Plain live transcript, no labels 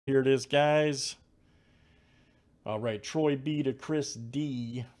Here it is, guys. All right, Troy B to Chris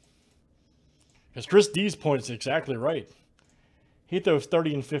D. Because Chris D's point is exactly right. He throws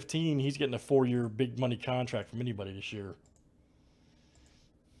 30 and 15. He's getting a 4-year big money contract from anybody this year.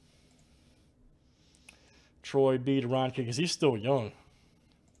 Troy B to Ron K because he's still young.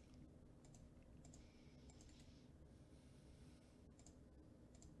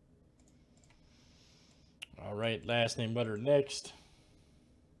 All right, last name letter next.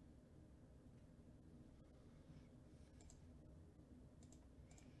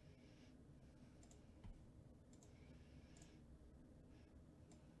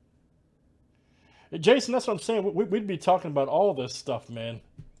 Jason, that's what I'm saying. We'd be talking about all this stuff, man.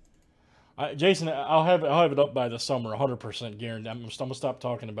 Jason, I'll have it up by the summer, 100% guaranteed. I'm gonna stop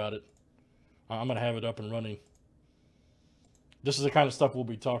talking about it. I'm gonna have it up and running. This is the kind of stuff we'll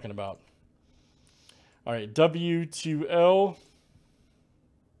be talking about. All right, W2L. All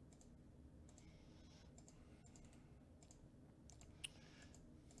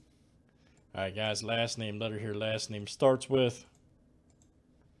right, guys, last name letter here. Last name starts with.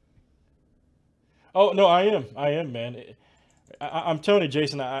 Oh no, I am, man. I'm telling you,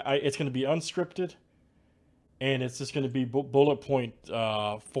 Jason. It's going to be unscripted, and it's just going to be bullet point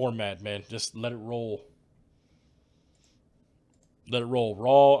format, man. Just let it roll. Let it roll.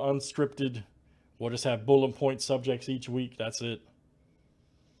 Raw, unscripted. We'll just have bullet point subjects each week. That's it.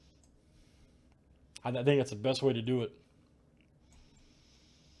 I think that's the best way to do it.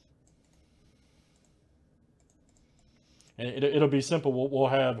 And it'll be simple.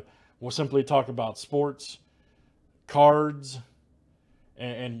 We'll simply talk about sports, cards,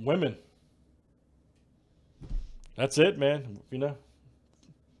 and women. That's it, man. You know,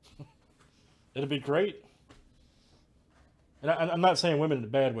 it'll be great. And I'm not saying women in a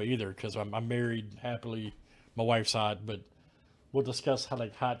bad way either, because I'm married happily, my wife's hot, but we'll discuss how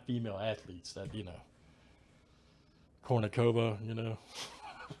like hot female athletes that Kornikova,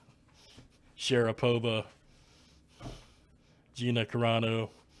 Sharapova, Gina Carano.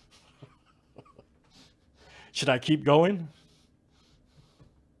 Should I keep going?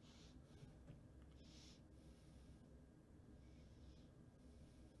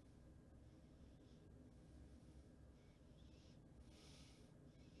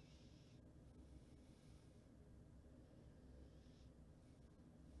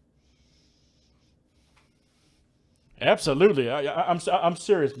 Absolutely. I'm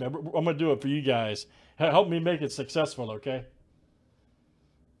serious, man. I'm gonna do it for you guys. Help me make it successful, okay?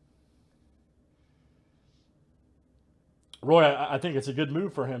 Roy, I think it's a good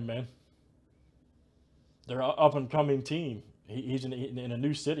move for him, man. They're an up and coming team. He's in a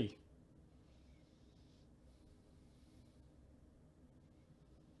new city.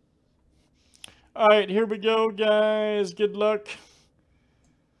 All right, here we go, guys. Good luck.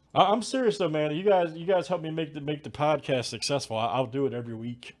 I'm serious though, man. You guys help me make the podcast successful. I'll do it every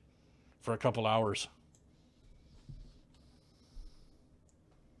week for a couple hours.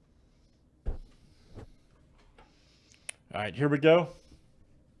 All right, here we go.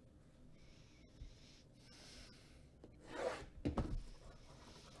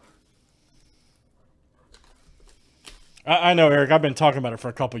 I know, Eric. I've been talking about it for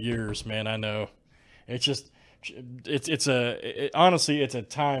a couple years, man. I know. It's just, honestly, it's a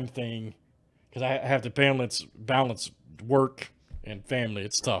time thing because I have to balance work and family.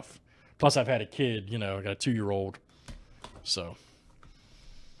 It's tough. Plus, I've had a kid. I got a 2-year-old, so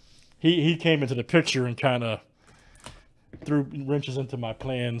he came into the picture and kind of threw wrenches into my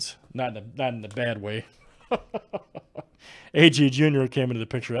plans. Not in the bad way. AG Junior came into the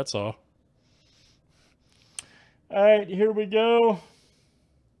picture. That's all. All right, here we go.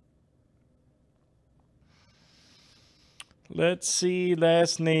 Let's see,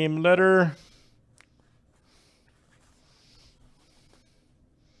 last name letter.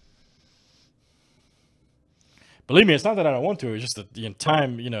 Believe me, it's not that I don't want to. It's just the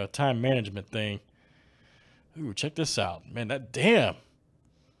time management thing. Ooh, check this out, man. Damn,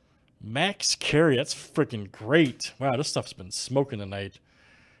 Max Carey. That's freaking great. Wow, this stuff's been smoking tonight.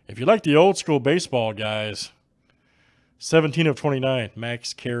 If you like the old school baseball, guys, 17 of 29,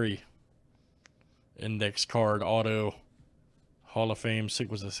 Max Carey. Index card auto. Hall of Fame,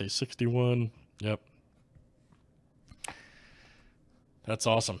 was it say 61? Yep. That's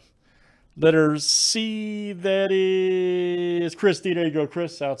awesome. Letter C, that is Chris D. There you go,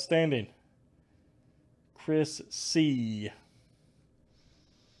 Chris. Outstanding. Chris C.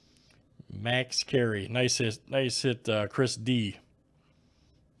 Max Carey. Nice hit, Chris D.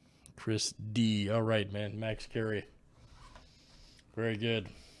 Chris D. All right, man. Max Carey. Very good.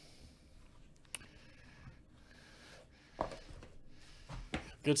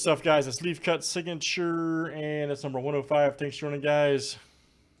 Good stuff, guys. That's Leaf Cut signature, and that's number 105. Thanks for joining, guys.